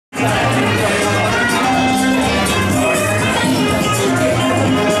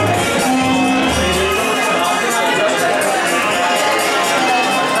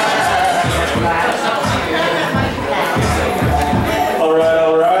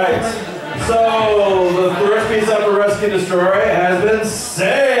Destroy has been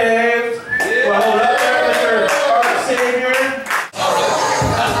saved. Well, hold up there, Mr. Art Savior.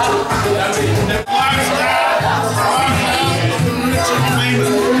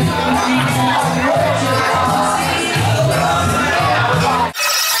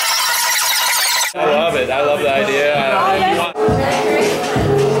 I love it. I love the idea. I don't know if you want.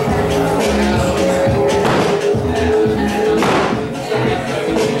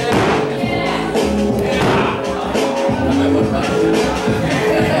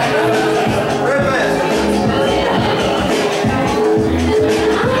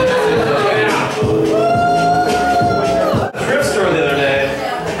 Thrift store the other day,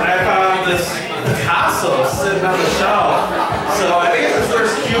 I found this Picasso sitting on the shelf. So I think it's the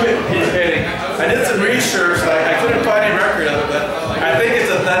first Cuban painting. I did some research, I couldn't find any record of it, but I think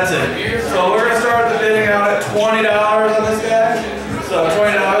it's authentic. So we're gonna start the bidding out at $20 on this guy. So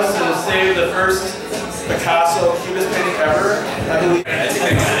 $20 to save the first Picasso Cubist painting ever. I believe.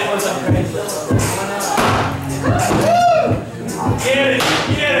 Get it!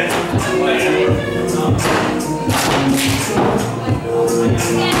 Get it!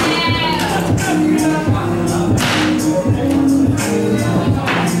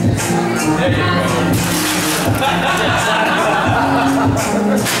 There you go.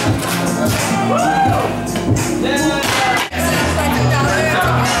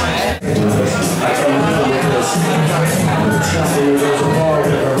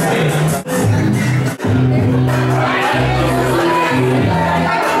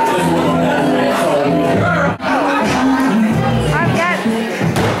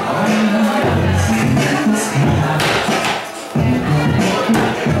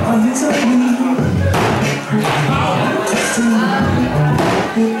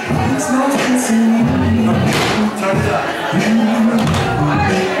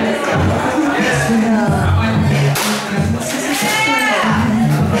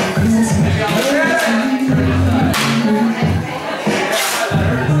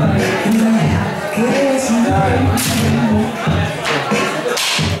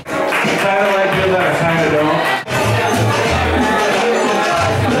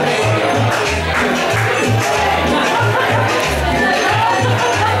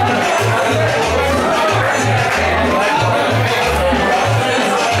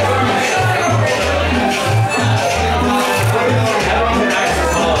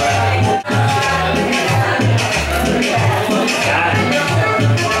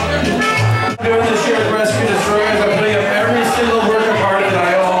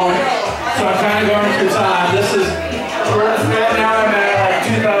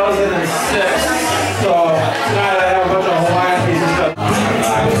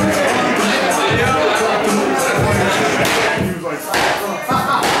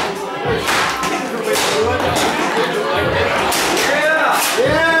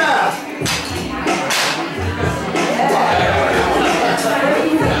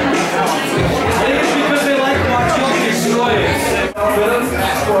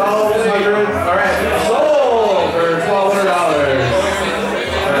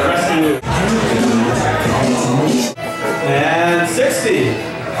 And 60.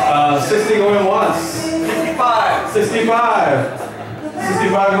 60 going once. 65. 65.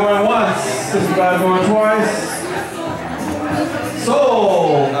 65 going once. 65 going twice.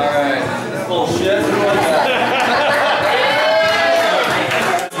 Sold. Alright. Bullshit.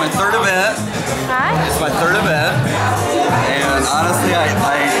 My third event. Hi. It's my third event. And honestly, I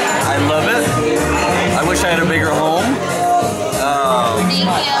love it. I wish I had a bigger home.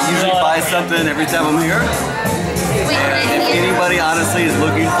 I usually buy something every time I'm here. And if anybody honestly is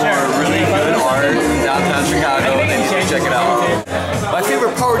looking for really good art in downtown Chicago, they need to check it out. My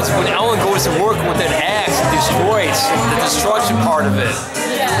favorite part is when Ellen goes to work with an axe and destroys the destruction part of it.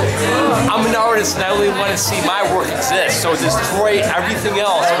 I'm an artist and I only want to see my work exist, so destroy everything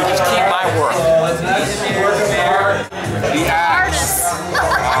else, but just keep my work. The artist.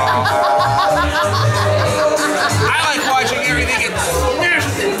 I like watching everything get smashed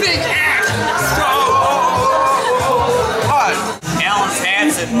with a big axe. So fun. Alan's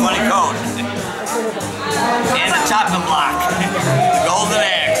hats and money cone. And a chopping block. The golden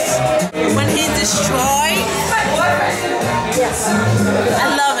axe. When he destroyed, yes, I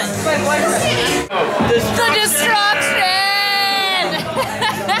love it. The destruction!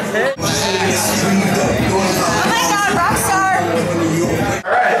 Oh my God, rockstar!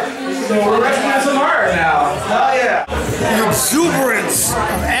 All right, so we're rescuing some art now. Hell yeah! The exuberance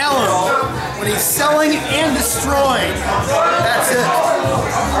of Alan when he's selling and destroying. That's it.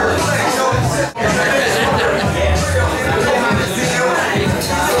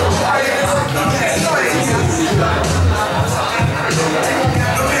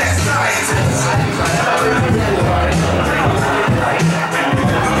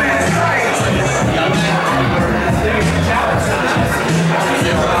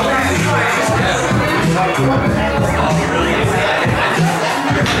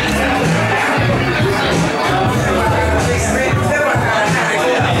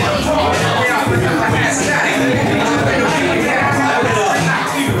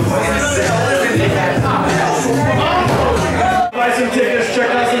 Buy some tickets, check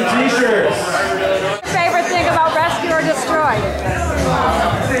out some t-shirts. Favorite thing about Rescue or Destroy?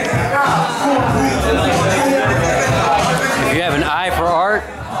 If you have an eye for art,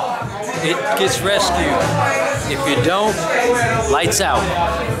 it gets rescued. If you don't, lights out.